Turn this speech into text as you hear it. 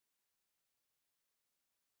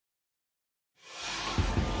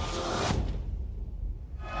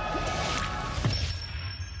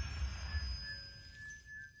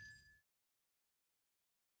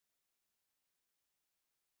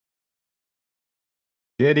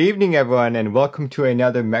Good evening, everyone, and welcome to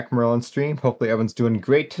another Merlin stream. Hopefully, everyone's doing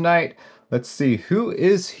great tonight. Let's see who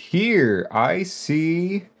is here. I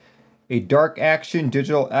see a Dark Action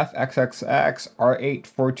Digital FXXX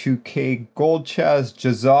R842K Gold Chest,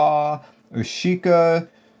 Jazza, Ushika,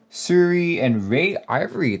 Suri, and Ray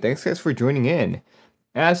Ivory. Thanks, guys, for joining in.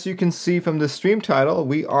 As you can see from the stream title,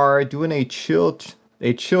 we are doing a chill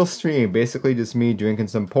stream. Basically, just me drinking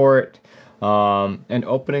some port, and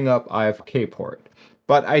opening up IFK Port.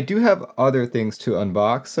 But I do have other things to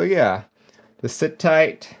unbox, so yeah, just sit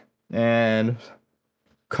tight and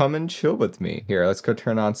come and chill with me. Here, let's go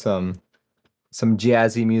turn on some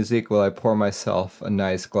jazzy music while I pour myself a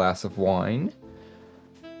nice glass of wine.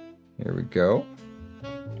 Here we go.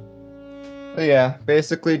 But yeah,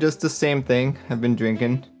 basically just the same thing I've been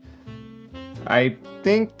drinking. I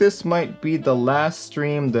think this might be the last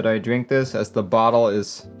stream that I drink this, as the bottle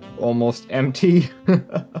is almost empty.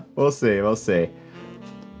 We'll see, we'll see.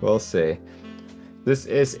 We'll see. This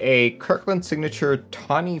is a Kirkland Signature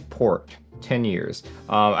Tawny Port, 10 years.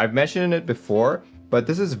 I've mentioned it before, but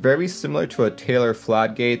this is very similar to a Taylor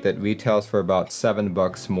Flatgate that retails for about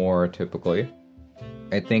 $7 more typically.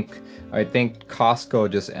 I think Costco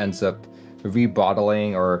just ends up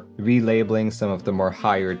rebottling or relabeling some of the more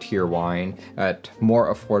higher tier wine at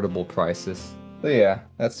more affordable prices. So yeah,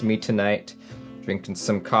 that's me tonight, drinking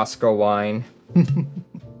some Costco wine.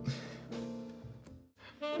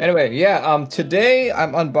 Anyway, yeah, today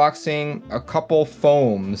I'm unboxing a couple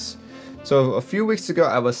foams. So a few weeks ago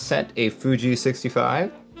I was sent a Fuji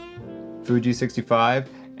 65,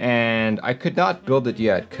 and I could not build it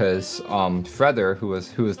yet because Feather, who was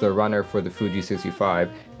the runner for the Fuji 65,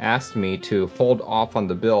 asked me to hold off on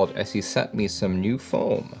the build as he sent me some new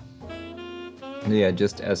foam. Yeah,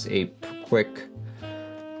 just as a quick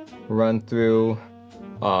run through,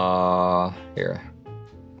 here.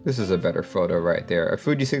 This is a better photo right there. A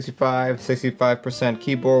Fuji 65, 65%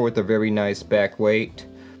 keyboard with a very nice back weight.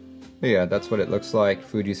 Yeah, that's what it looks like,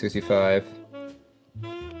 Fuji 65.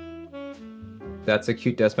 That's a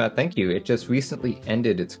cute desk mat, thank you. It just recently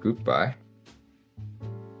ended its group buy.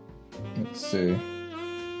 Let's see.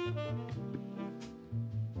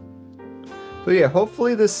 So yeah,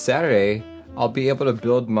 hopefully this Saturday I'll be able to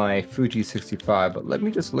build my Fuji 65, but let me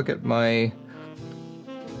just look at my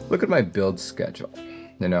build schedule.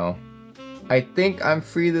 You know, I think I'm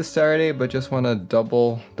free this Saturday, but just want to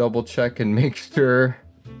double check and make sure,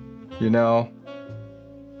 you know.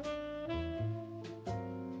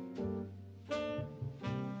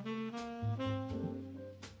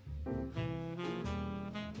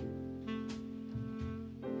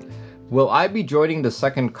 Will I be joining the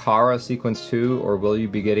second Kara Sequence 2, or will you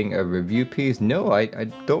be getting a review piece? No, I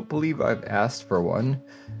don't believe I've asked for one.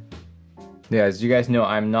 Yeah, as you guys know,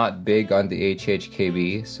 I'm not big on the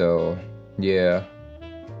HHKB, so yeah.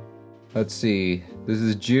 Let's see, this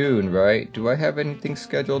is June, right? Do I have anything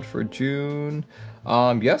scheduled for June?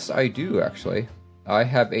 Yes, I do actually. I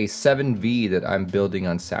have a 7V that I'm building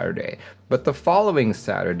on Saturday. But the following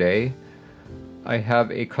Saturday, I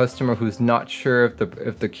have a customer who's not sure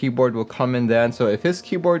if the keyboard will come in then. So if his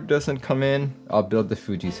keyboard doesn't come in, I'll build the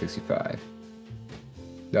Fuji 65.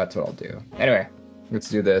 That's what I'll do. Anyway, let's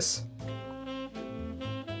do this.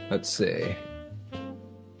 Let's see.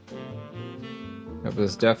 It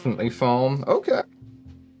was definitely foam. Okay.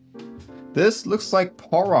 This looks like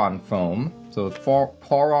Poron foam. So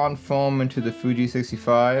Poron foam into the Fuji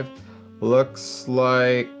 65. Looks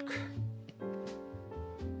like...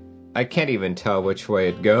 I can't even tell which way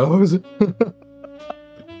it goes.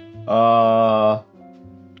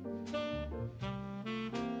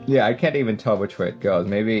 Yeah, I can't even tell which way it goes.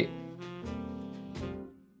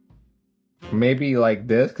 Maybe like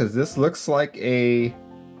this, because this looks like a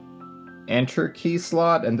enter key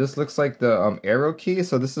slot, and this looks like the arrow key,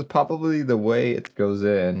 so this is probably the way it goes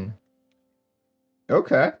in.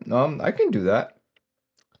 Okay, I can do that.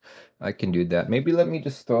 I can do that. Maybe let me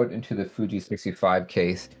just throw it into the Fuji 65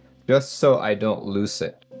 case, just so I don't lose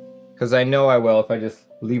it. Because I know I will if I just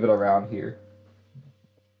leave it around here.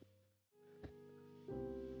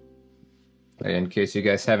 In case you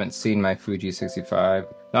guys haven't seen my Fuji 65.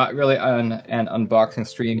 Not really on an unboxing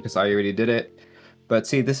stream because I already did it. But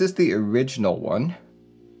see, this is the original one,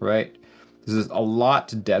 right? This is a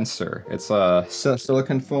lot denser. It's a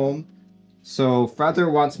silicone foam. So Feather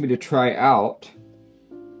wants me to try out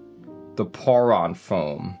the Poron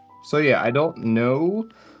foam. So yeah, I don't know.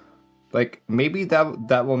 Like, maybe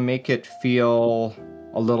that will make it feel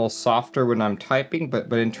a little softer when I'm typing,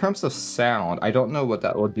 but in terms of sound, I don't know what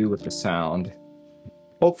that will do with the sound.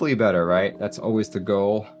 Hopefully better, right? That's always the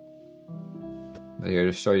goal. Here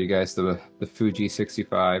to show you guys the Fuji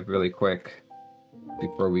 65 really quick.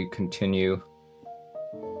 before we continue.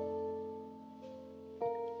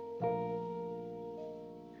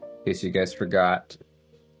 In case you guys forgot.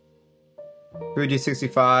 Fuji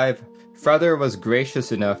 65. Feather was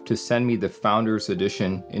gracious enough to send me the Founders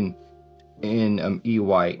Edition in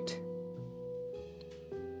E-White.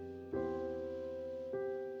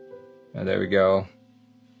 And there we go.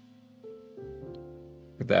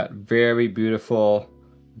 Look at that very beautiful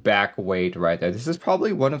back weight right there. This is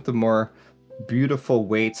probably one of the more beautiful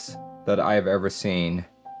weights that I've ever seen.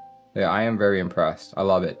 Yeah, I am very impressed. I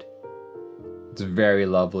love it. It's very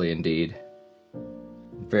lovely indeed.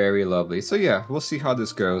 Very lovely. So yeah, we'll see how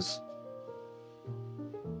this goes.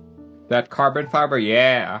 That carbon fiber,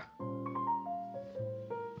 yeah.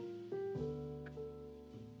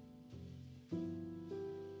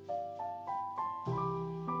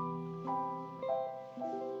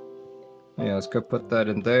 Yeah, let's go put that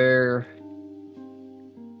in there.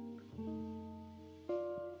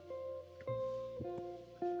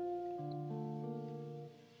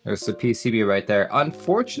 There's the PCB right there.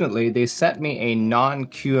 Unfortunately, they sent me a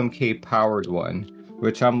non-QMK powered one,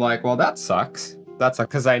 which I'm like, well, that sucks. That sucks,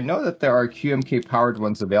 because I know that there are QMK powered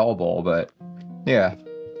ones available, but yeah.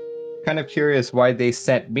 Kind of curious why they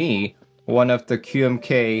sent me, one of the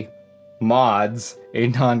QMK mods, a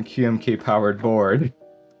non-QMK powered board.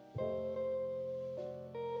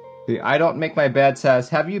 See, I don't make my bed says,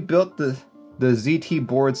 have you built the ZT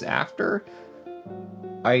boards after?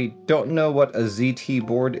 I don't know what a ZT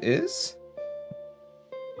board is.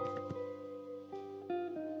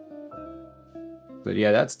 But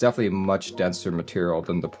yeah, that's definitely a much denser material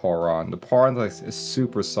than the Poron. The Poron is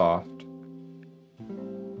super soft.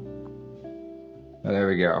 Oh, there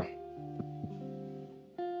we go.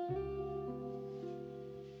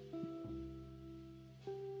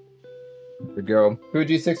 There we go.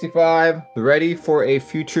 Fuji 65, ready for a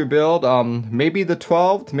future build. Maybe the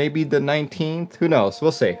 12th, maybe the 19th. Who knows?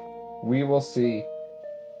 We'll see. We will see.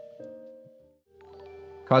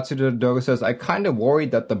 Katsudo Dogo says, I kind of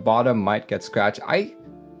worried that the bottom might get scratched. I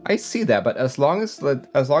see that, but as long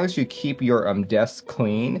as you keep your desk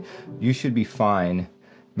clean, you should be fine.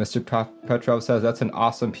 Mr. Petrov says, that's an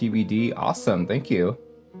awesome PVD. Awesome, thank you.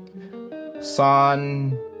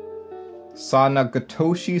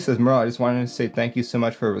 Sanagatoshi says, Merle, I just wanted to say thank you so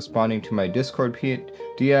much for responding to my Discord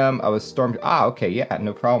DM. I was stormed. Ah, okay, yeah,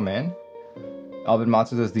 no problem, man. Alvin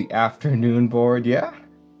Monster says, the afternoon board, yeah.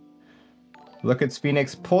 Look at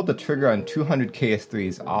Phoenix, pulled the trigger on 200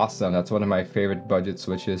 KS3s. Awesome, that's one of my favorite budget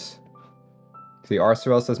switches. See,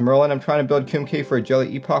 Arcerel says, Merlin, I'm trying to build QMK for a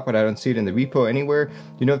Jelly Epoch, but I don't see it in the repo anywhere. Do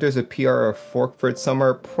you know if there's a PR or a fork for it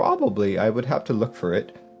somewhere? Probably, I would have to look for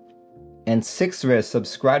it. And Sixris,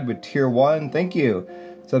 subscribed with tier 1, thank you.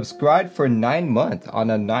 Subscribed for 9 months,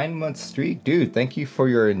 on a 9-month streak. Dude, thank you for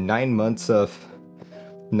your 9 months of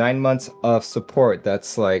support.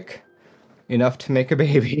 That's like enough to make a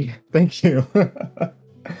baby. Thank you.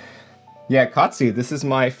 Yeah, Katsu, this is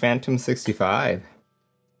my Phantom 65.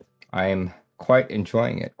 I'm quite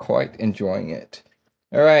enjoying it,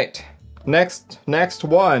 All right, next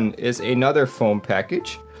one is another foam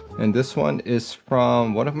package. And this one is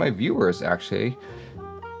from one of my viewers, actually.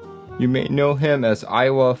 You may know him as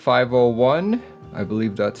Iowa501. I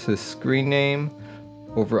believe that's his screen name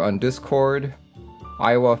over on Discord.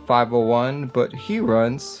 Iowa501, but he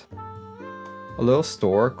runs a little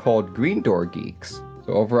store called Greendoorgeeks.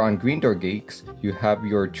 So over on Greendoorgeeks, you have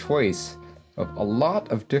your choice of a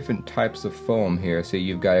lot of different types of foam here. So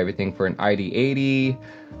you've got everything for an ID80,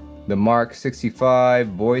 the Mark 65,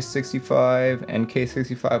 Voice 65, NK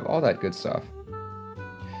 65, all that good stuff.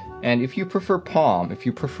 And if you prefer palm, if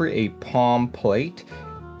you prefer a palm plate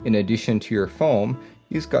in addition to your foam,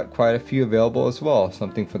 he's got quite a few available as well.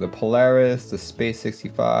 Something for the Polaris, the Space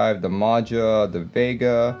 65, the Maja, the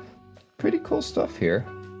Vega. Pretty cool stuff here.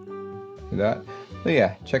 See that? So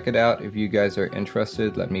yeah, check it out if you guys are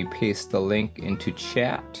interested. Let me paste the link into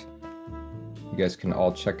chat. You guys can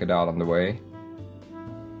all check it out on the way.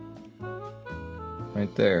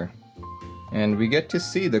 Right there. And we get to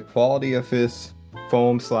see the quality of his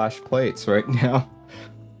foam / plates right now.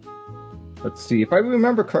 Let's see, if I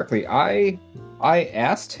remember correctly, I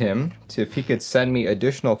asked him if he could send me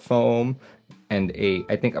additional foam and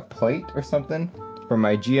I think a plate or something for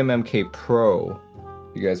my GMMK Pro.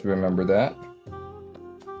 You guys remember that?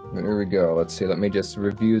 There we go. Let's see, let me just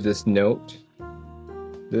review this note.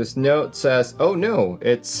 This note says, oh no,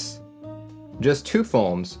 it's just 2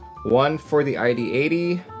 foams. One for the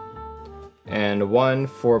ID80 and one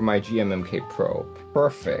for my GMMK Pro.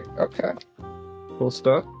 Perfect. Okay. Cool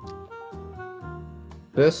stuff.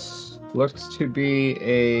 This looks to be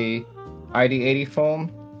a ID80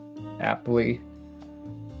 foam. Aptly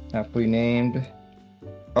Aptly named.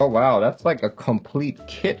 Oh wow, that's like a complete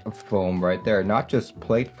kit of foam right there. Not just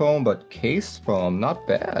plate foam, but case foam. Not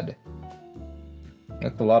bad.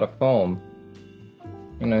 That's a lot of foam.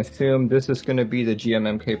 And I assume this is going to be the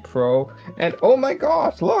GMMK Pro. And oh my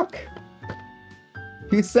gosh, look!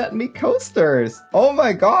 He sent me coasters! Oh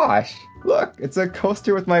my gosh! Look, it's a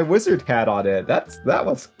coaster with my wizard hat on it. That's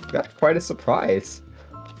quite a surprise.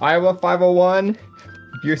 Iowa 501,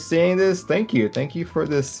 if you're seeing this, thank you. Thank you for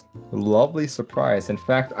this lovely surprise. In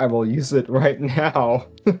fact, I will use it right now.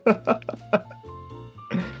 If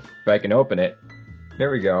I can open it.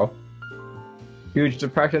 There we go. Huge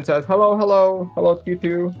Depression says, hello, hello, hello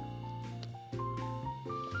Q2.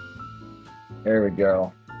 There we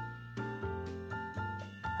go.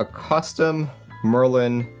 A custom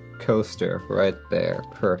Merlin coaster right there.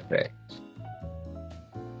 Perfect.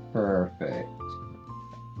 Perfect.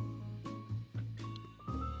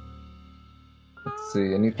 Let's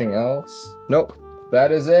see, anything else? Nope,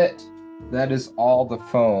 that is it. That is all the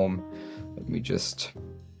foam. Let me just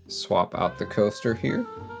swap out the coaster here.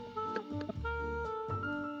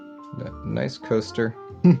 Nice coaster.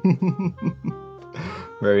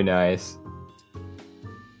 Very nice.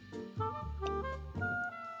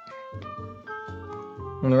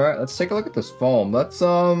 Alright, let's take a look at this foam. Let's, you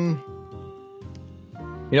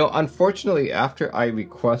know, unfortunately, after I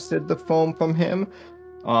requested the foam from him,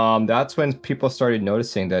 that's when people started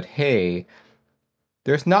noticing that, hey,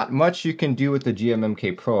 there's not much you can do with the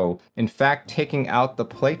GMMK Pro. In fact, taking out the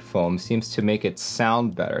plate foam seems to make it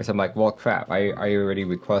sound better. So I'm like, well, crap, I already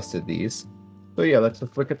requested these. So yeah, let's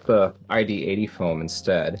look at the ID80 foam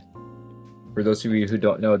instead. For those of you who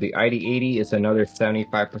don't know, the ID80 is another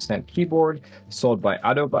 75% keyboard sold by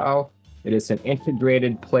Autobau. It is an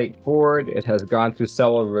integrated plate board. It has gone through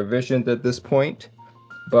several revisions at this point.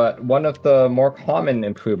 But one of the more common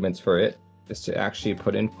improvements for it is to actually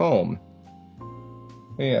put in foam.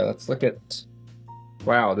 Yeah, let's look at...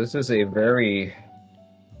 Wow, this is a very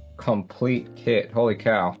complete kit. Holy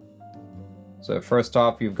cow. So first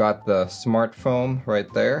off, you've got the smart foam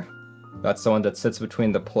right there. That's the one that sits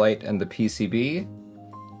between the plate and the PCB.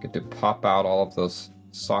 Get to pop out all of those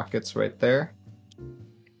sockets right there.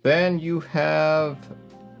 Then you have,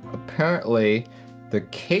 apparently, the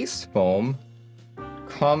case foam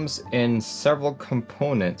comes in several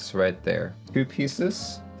components right there. 2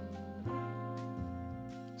 pieces.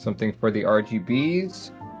 Something for the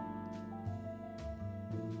RGBs.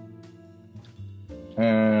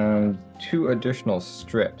 And 2 additional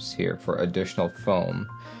strips here for additional foam.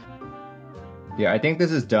 Yeah, I think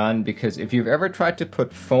this is done because if you've ever tried to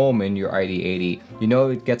put foam in your ID80, you know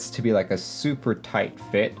it gets to be like a super tight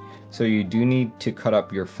fit. So you do need to cut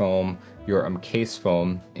up your foam, your case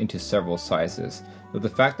foam, into several sizes. But the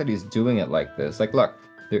fact that he's doing it like this, like look,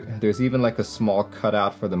 there's even like a small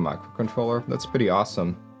cutout for the microcontroller. That's pretty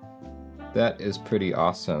awesome. That is pretty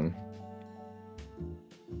awesome.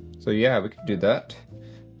 So yeah, we could do that.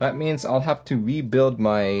 That means I'll have to rebuild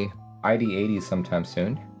my ID80 sometime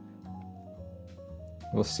soon.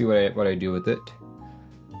 We'll see what I do with it.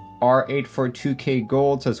 R842K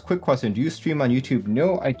Gold says, quick question, do you stream on YouTube?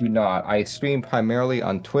 No, I do not. I stream primarily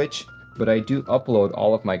on Twitch, but I do upload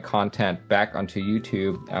all of my content back onto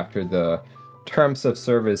YouTube after the terms of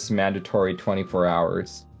service mandatory 24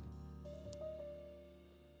 hours.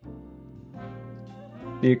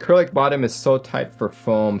 The acrylic bottom is so tight for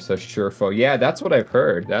foam, says Surefo. Yeah, that's what I've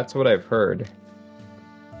heard. That's what I've heard.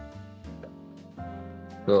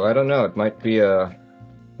 So I don't know, it might be a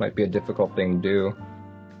difficult thing to do.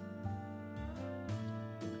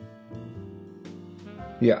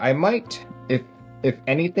 Yeah, I might, if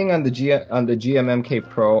anything on the GMMK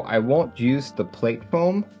Pro, I won't use the plate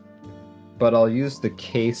foam, but I'll use the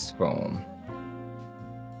case foam.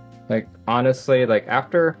 Like honestly, like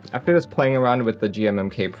after just playing around with the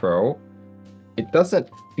GMMK Pro, it doesn't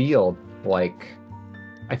feel like,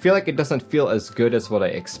 I feel like it doesn't feel as good as what I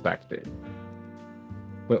expected.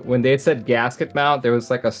 When they said gasket mount, there was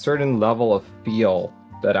like a certain level of feel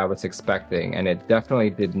that I was expecting, and it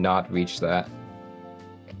definitely did not reach that.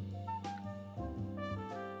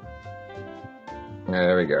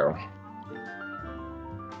 There we go.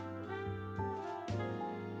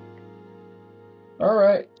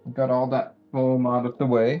 Alright, got all that foam out of the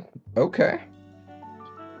way. Okay.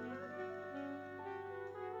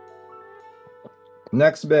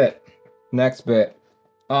 Next bit.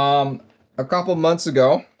 A couple months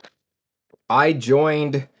ago, I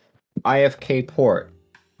joined IFK Port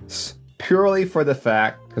purely for the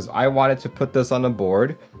fact because I wanted to put this on the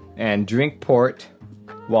board and drink port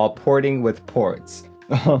while porting with ports.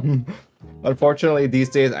 Unfortunately, these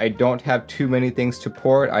days I don't have too many things to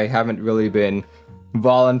port. I haven't really been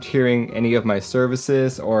volunteering any of my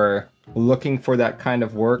services or looking for that kind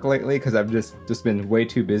of work lately because I've just been way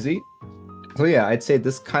too busy. So yeah, I'd say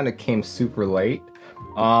this kind of came super late.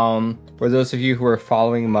 For those of you who are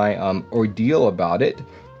following my ordeal about it,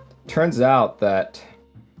 turns out that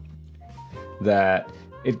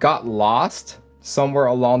it got lost somewhere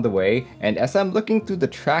along the way, and as I'm looking through the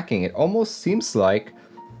tracking, it almost seems like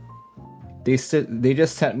they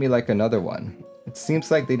just sent me like another one. It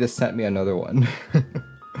seems like they just sent me another one.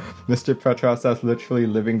 Mr. Petros, that's literally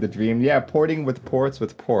living the dream. Yeah, porting with ports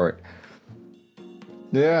with port.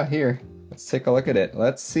 Yeah, here. Let's take a look at it.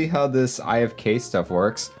 Let's see how this IFK stuff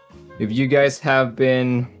works. If you guys have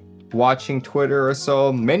been watching Twitter or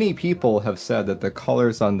so, many people have said that the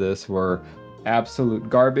colors on this were absolute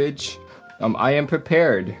garbage. I am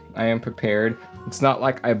prepared. I am prepared. It's not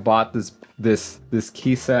like I bought this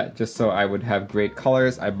key set just so I would have great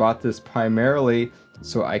colors. I bought this primarily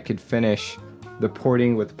so I could finish the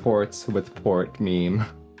porting with ports with port meme.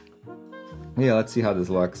 Yeah, let's see how this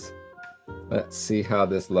looks. Let's see how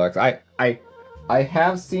this looks. I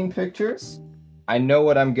have seen pictures. I know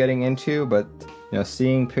what I'm getting into, but you know,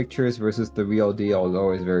 seeing pictures versus the real deal is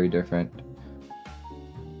always very different.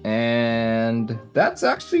 And that's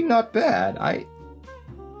actually not bad. I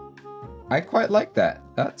quite like that.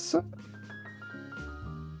 That's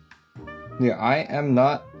yeah, I am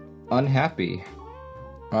not unhappy.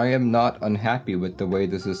 I am not unhappy with the way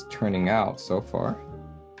this is turning out so far.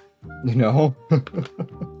 You know?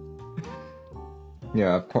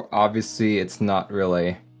 Yeah, of course, obviously it's not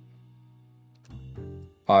really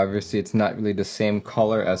the same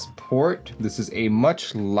color as port. This is a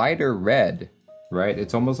much lighter red, right?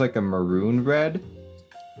 It's almost like a maroon red,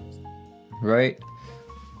 right?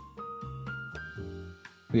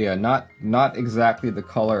 Yeah, not exactly the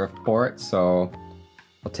color of port, so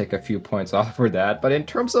I'll take a few points off for that. But in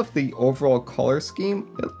terms of the overall color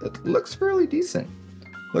scheme, it looks fairly decent.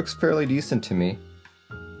 Looks fairly decent to me.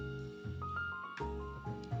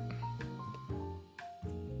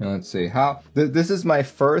 Now let's see how this is my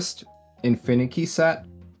first Divinikey set.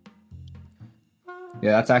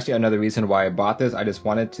 Yeah, that's actually another reason why I bought this. I just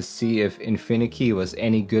wanted to see if Divinikey was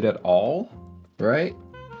any good at all, right?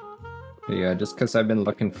 Yeah, just because I've been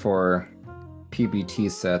looking for PBT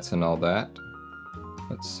sets and all that.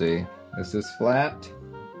 Let's see. Is this flat?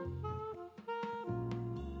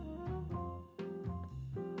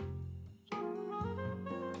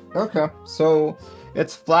 Okay, so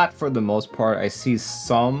it's flat for the most part. I see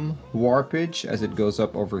some warpage as it goes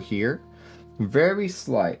up over here. Very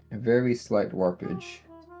slight warpage.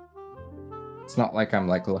 It's not like I'm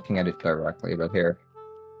like looking at it directly, but here.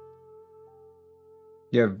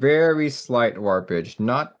 Yeah, very slight warpage.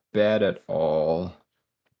 Not bad at all.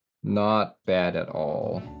 Not bad at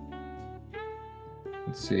all.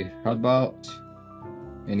 Let's see, how about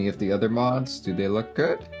any of the other mods? Do they look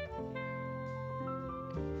good?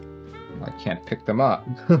 I can't pick them up.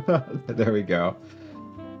 There we go.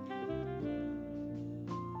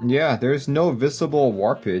 Yeah, there's no visible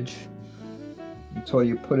warpage until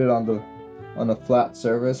you put it on a flat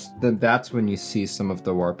surface. Then that's when you see some of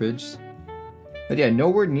the warpage. But yeah,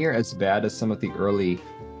 nowhere near as bad as some of the early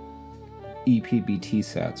EPBT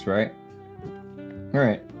sets, right?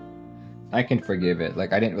 Alright. I can forgive it.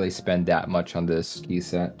 Like, I didn't really spend that much on this key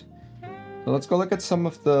set. So let's go look at some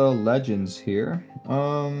of the legends here.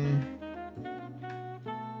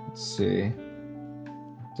 Let's see.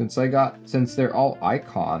 Since they're all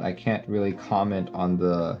icon, I can't really comment on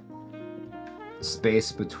the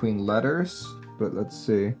space between letters, but let's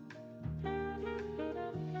see.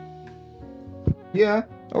 Yeah,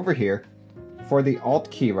 over here. For the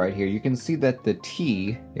Alt key right here, you can see that the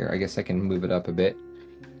T, here, I guess I can move it up a bit.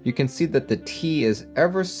 You can see that the T is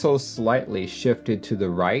ever so slightly shifted to the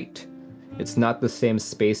right. It's not the same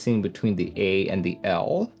spacing between the A and the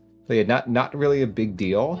L. So yeah, not really a big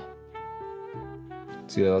deal.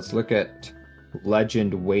 So let's look at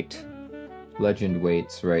legend weights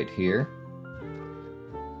right here.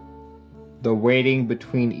 The weighting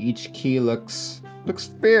between each key looks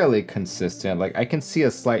fairly consistent. Like, I can see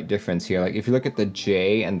a slight difference here. Like, if you look at the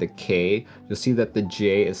J and the K, you'll see that the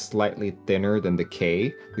J is slightly thinner than the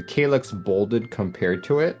K. The K looks bolded compared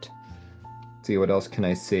to it. Let's see, what else can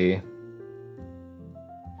I see?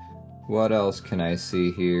 What else can I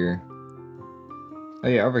see here? Oh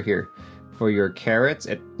yeah, over here. For your carrots,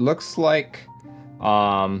 it looks like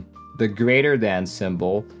the greater than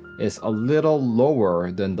symbol is a little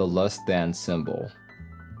lower than the less than symbol.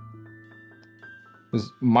 There's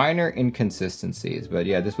minor inconsistencies, but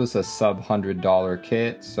yeah, this was a sub $100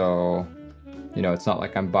 kit, so you know, it's not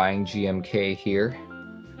like I'm buying GMK here.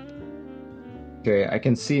 Okay, I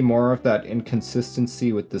can see more of that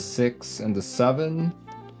inconsistency with the 6 and the 7.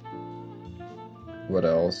 What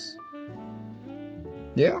else?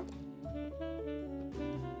 Yeah.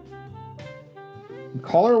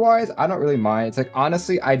 Color-wise, I don't really mind. It's like,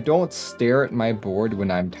 honestly, I don't stare at my board when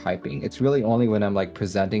I'm typing. It's really only when I'm like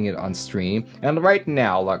presenting it on stream. And right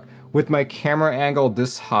now, like, with my camera angle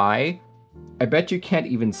this high, I bet you can't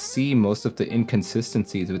even see most of the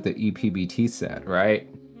inconsistencies with the EPBT set, right?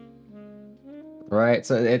 Right,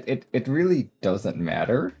 so it really doesn't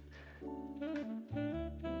matter.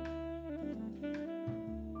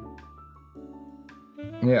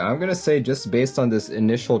 Yeah, I'm gonna say just based on this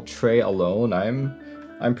initial tray alone,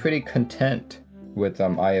 I'm pretty content with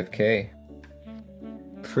IFK.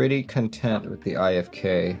 Pretty content with the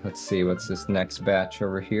IFK. Let's see, what's this next batch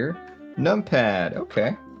over here? Numpad,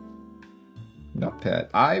 okay. Numpad.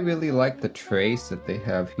 I really like the trace that they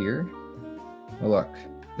have here. Oh, look,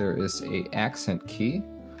 there is a accent key.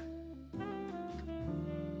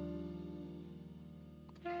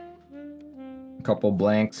 A couple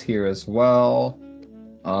blanks here as well.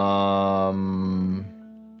 You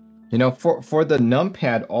know, for the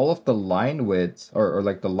numpad, all of the line widths or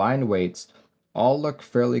like the line weights all look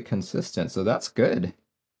fairly consistent, so that's good.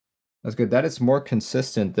 That's good. That is more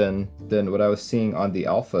consistent than what I was seeing on the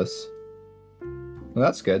alphas. Well,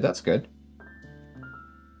 that's good. That's good.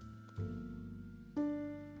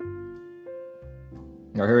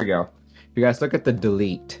 Now here we go. If you guys look at the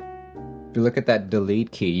delete, if you look at that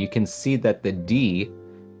delete key, you can see that the D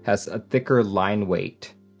has a thicker line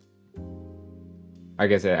weight. I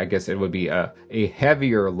guess it would be a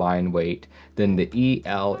heavier line weight than the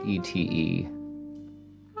ELETE.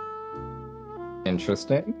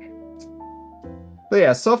 Interesting. But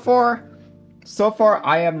yeah, so far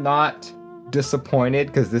I am not disappointed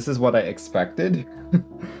because this is what I expected.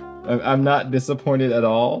 I'm not disappointed at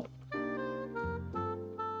all.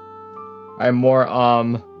 I'm more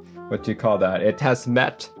what do you call that? It has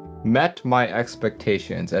met my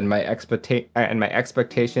expectations, and my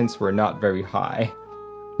expectations were not very high.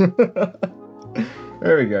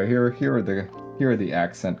 There we go. Here are the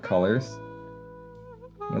accent colors.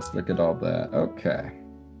 Let's look at all that. Okay.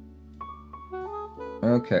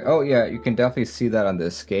 Okay. Oh yeah, you can definitely see that on the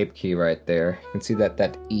escape key right there. You can see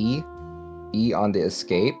that E on the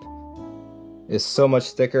escape is so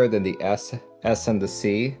much thicker than the S and the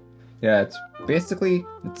C. Yeah, it's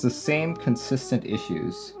the same consistent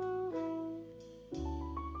issues.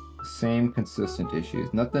 Same consistent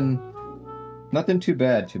issues. Nothing too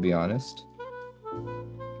bad, to be honest.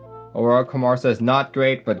 Overall, Kumar says, not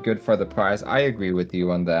great, but good for the price. I agree with you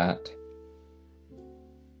on that.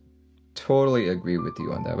 Totally agree with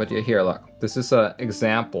you on that. But yeah, here, look. This is an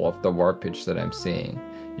example of the warpage that I'm seeing.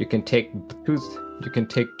 You can take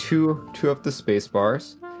two of the space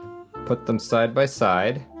bars, put them side by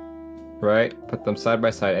side, right? Put them side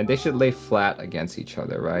by side, and they should lay flat against each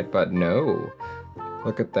other, right? But no.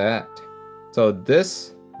 Look at that. So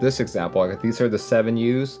this example, like these are the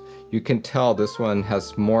 7Us. You can tell this one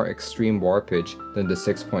has more extreme warpage than the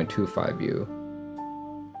 6.25U.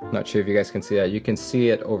 Not sure if you guys can see that. You can see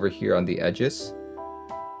it over here on the edges,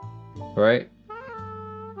 right?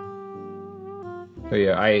 So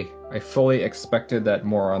yeah, I fully expected that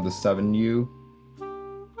more on the 7U.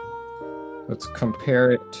 Let's compare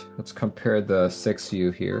it. Let's compare the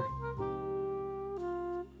 6U here.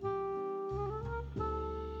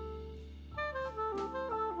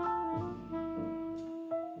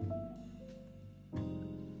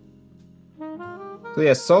 So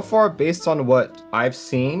yeah, so far based on what I've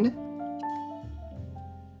seen,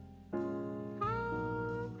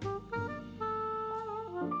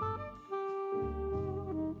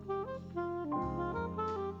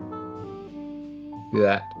 do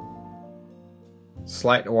that.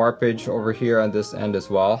 Slight warpage over here on this end as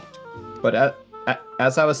well. But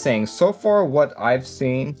as I was saying, so far what I've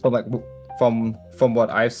seen, from what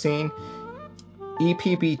I've seen,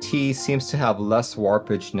 EPBT seems to have less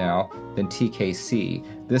warpage now than TKC.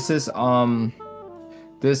 This is some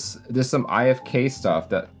IFK stuff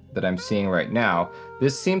that I'm seeing right now.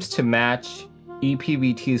 This seems to match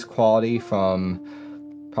EPBT's quality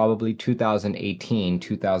from probably 2018,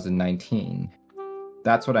 2019.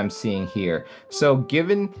 That's what I'm seeing here. So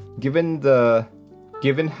given how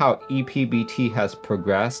EPBT has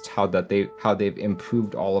progressed, how they've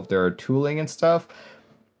improved all of their tooling and stuff,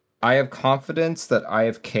 I have confidence that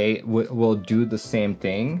IFK will do the same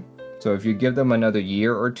thing. So if you give them another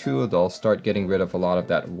year or two, they'll start getting rid of a lot of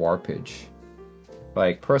that warpage.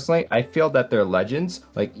 Like, personally, I feel that their legends,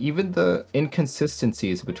 like even the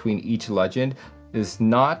inconsistencies between each legend, is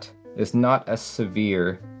not as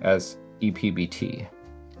severe as EPBT.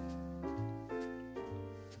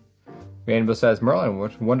 Rainbow says, Merlin,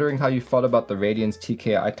 wondering how you felt about the Radiance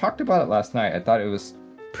TK. I talked about it last night. I thought it was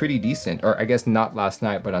pretty decent. Or I guess not last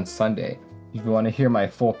night, but on Sunday. If you want to hear my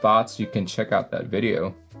full thoughts, you can check out that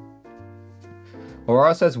video.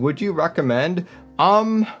 Aurora says, would you recommend?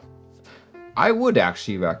 I would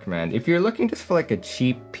actually recommend. If you're looking just for like a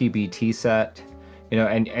cheap PBT set, you know,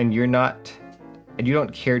 and you're not, and you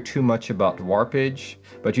don't care too much about warpage,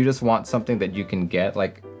 but you just want something that you can get,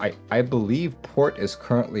 like, I believe Port is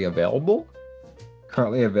currently available.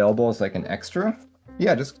 Currently available as like an extra.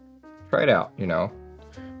 Yeah, just try it out, you know.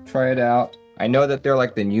 Try it out. I know that they're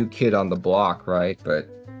like the new kid on the block, right? But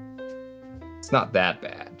it's not that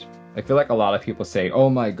bad. I feel like a lot of people say, oh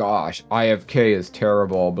my gosh, IFK is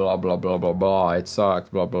terrible, blah, blah, blah, blah, blah, it sucks,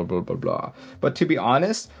 blah, blah, blah, blah, blah. But to be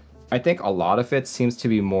honest, I think a lot of it seems to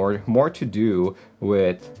be more to do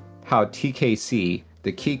with how TKC,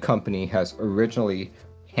 the key company, has originally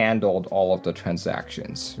handled all of the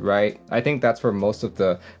transactions, right? I think that's where most of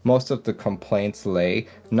the complaints lay,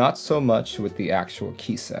 not so much with the actual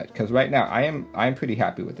key set, because right now I'm pretty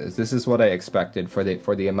happy with this. This is what I expected for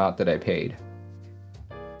the amount that I paid.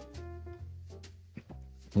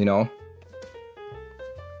 You know?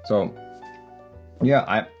 So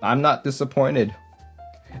yeah, I'm not disappointed.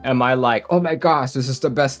 Am I like, oh my gosh, this is the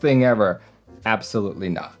best thing ever? Absolutely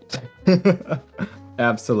not.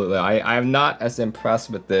 Absolutely. I'm not as impressed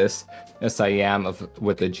with this as I am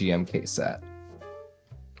with the GMK set.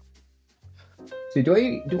 So do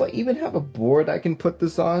I even have a board I can put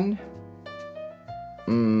this on?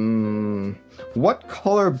 What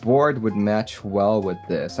color board would match well with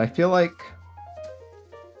this? I feel like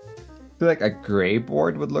a gray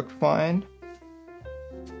board would look fine.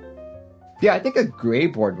 Yeah, I think a gray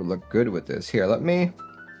board would look good with this. Here, let me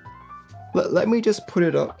just put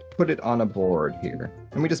it on a board here.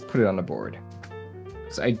 Let me just put it on a board.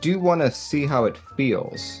 So I do want to see how it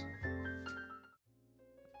feels.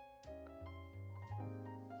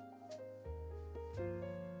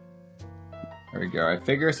 There we go. I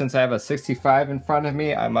figure since I have a 65 in front of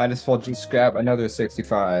me, I might as well just grab another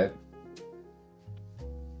 65.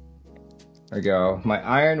 There we go. My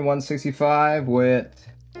iron 165 with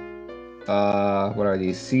what are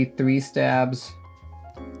these? C3 stabs.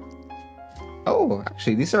 Oh,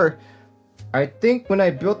 actually these are, I think when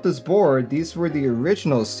I built this board, these were the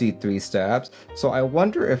original C3 stabs, so I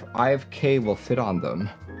wonder if IFK will fit on them.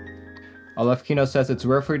 Alefkino says it's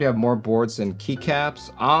rare for you to have more boards than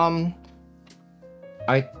keycaps.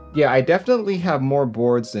 Yeah, I definitely have more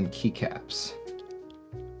boards than keycaps.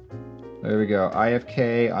 There we go,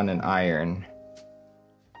 IFK on an iron.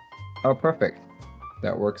 Oh, perfect.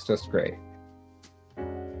 That works just great.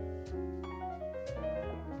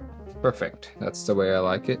 Perfect. That's the way I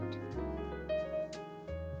like it.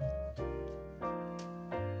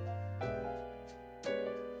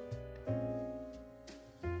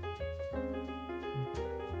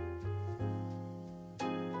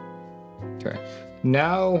 Okay.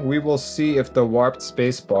 Now we will see if the warped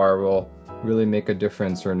spacebar will really make a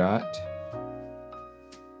difference or not.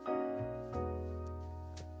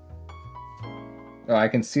 Oh, I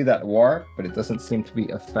can see that warp, but it doesn't seem to be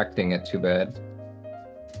affecting it too bad.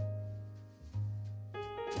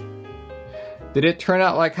 Did it turn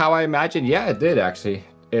out like how I imagined? Yeah, it did actually.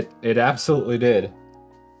 It absolutely did.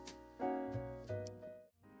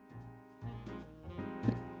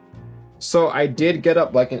 So I did get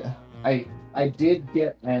up like I did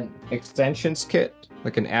get an extensions kit,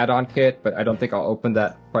 like an add-on kit, but I don't think I'll open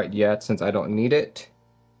that quite yet since I don't need it.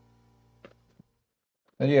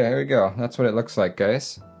 And yeah, here we go. That's what it looks like,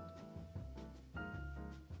 guys.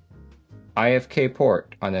 IFK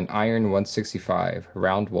Port on an iron 165,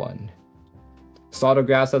 round 1.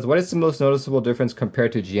 Slaughtograph says, what is the most noticeable difference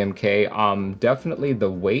compared to GMK? Definitely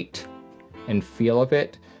the weight and feel of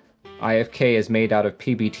it. IFK is made out of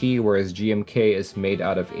PBT, whereas GMK is made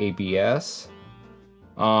out of ABS.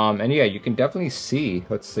 And yeah, you can definitely see.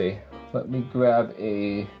 Let's see. Let me grab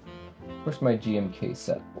a... Where's my GMK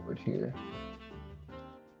set board here?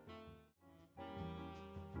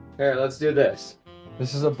 Here, let's do this.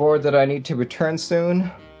 This is a board that I need to return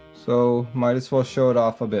soon, so might as well show it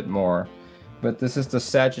off a bit more. But this is the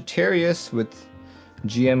Sagittarius with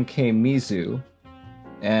GMK Mizu,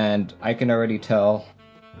 and I can already tell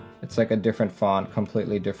it's like a different font,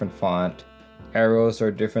 completely different font. Arrows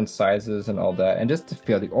are different sizes and all that, and just the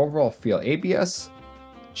feel, the overall feel. ABS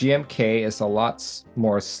GMK is a lot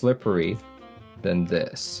more slippery than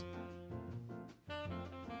this.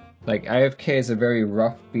 Like IFK is a very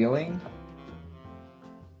rough feeling.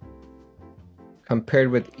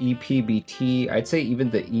 Compared with EPBT, I'd say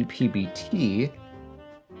even the EPBT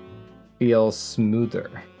feels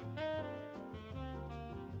smoother.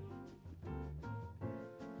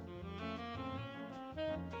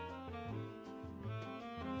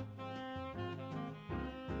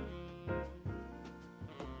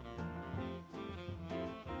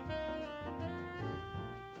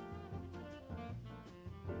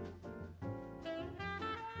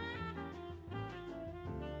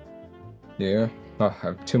 Yeah. Oh, I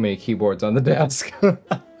have too many keyboards on the desk.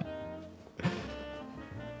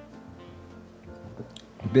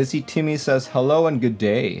 Busy Timmy says hello and good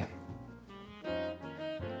day.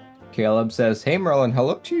 Caleb says, hey Merlin,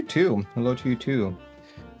 hello to you too. Hello to you too.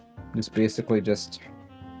 Just basically just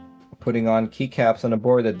putting on keycaps on a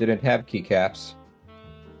board that didn't have keycaps.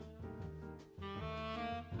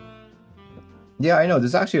 Yeah, I know.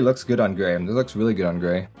 This actually looks good on gray. This looks really good on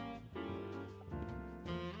gray.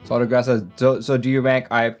 So Autograph says, so do you rank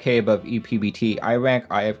IFK above EPBT? I rank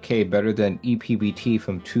IFK better than EPBT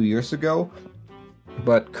from 2 years ago.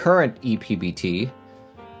 But current EPBT,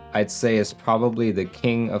 I'd say, is probably the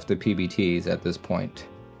king of the PBTs at this point.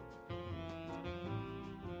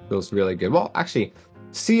 Feels really good. Well, actually,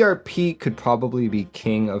 CRP could probably be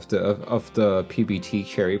king of the PBT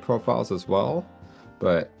carry profiles as well.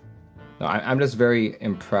 But no, I'm just very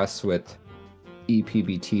impressed with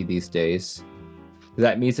EPBT these days. Is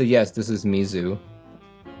that Mizu? Yes, this is Mizu.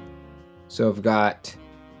 So I've got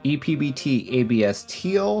EPBT ABS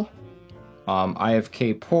Teal,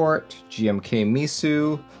 IFK Port, GMK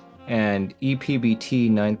Misu, and EPBT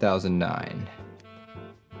 9009.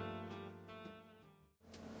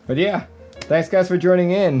 But yeah, thanks guys for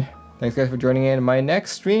joining in. Thanks guys for joining in. My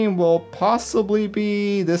next stream will possibly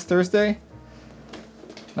be this Thursday.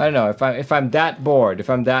 I don't know, if I'm that bored,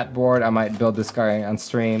 I might build this guy on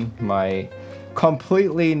stream. My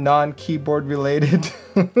completely non-keyboard related.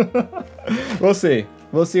 We'll see.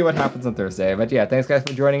 We'll see what happens on Thursday. But yeah, thanks guys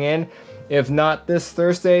for joining in. If not this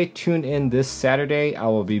Thursday, tune in this Saturday. I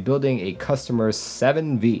will be building a customer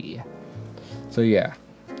 7V. So yeah,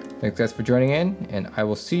 thanks guys for joining in, and I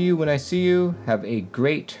will see you when I see you. Have a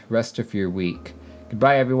great rest of your week.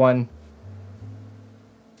 Goodbye everyone.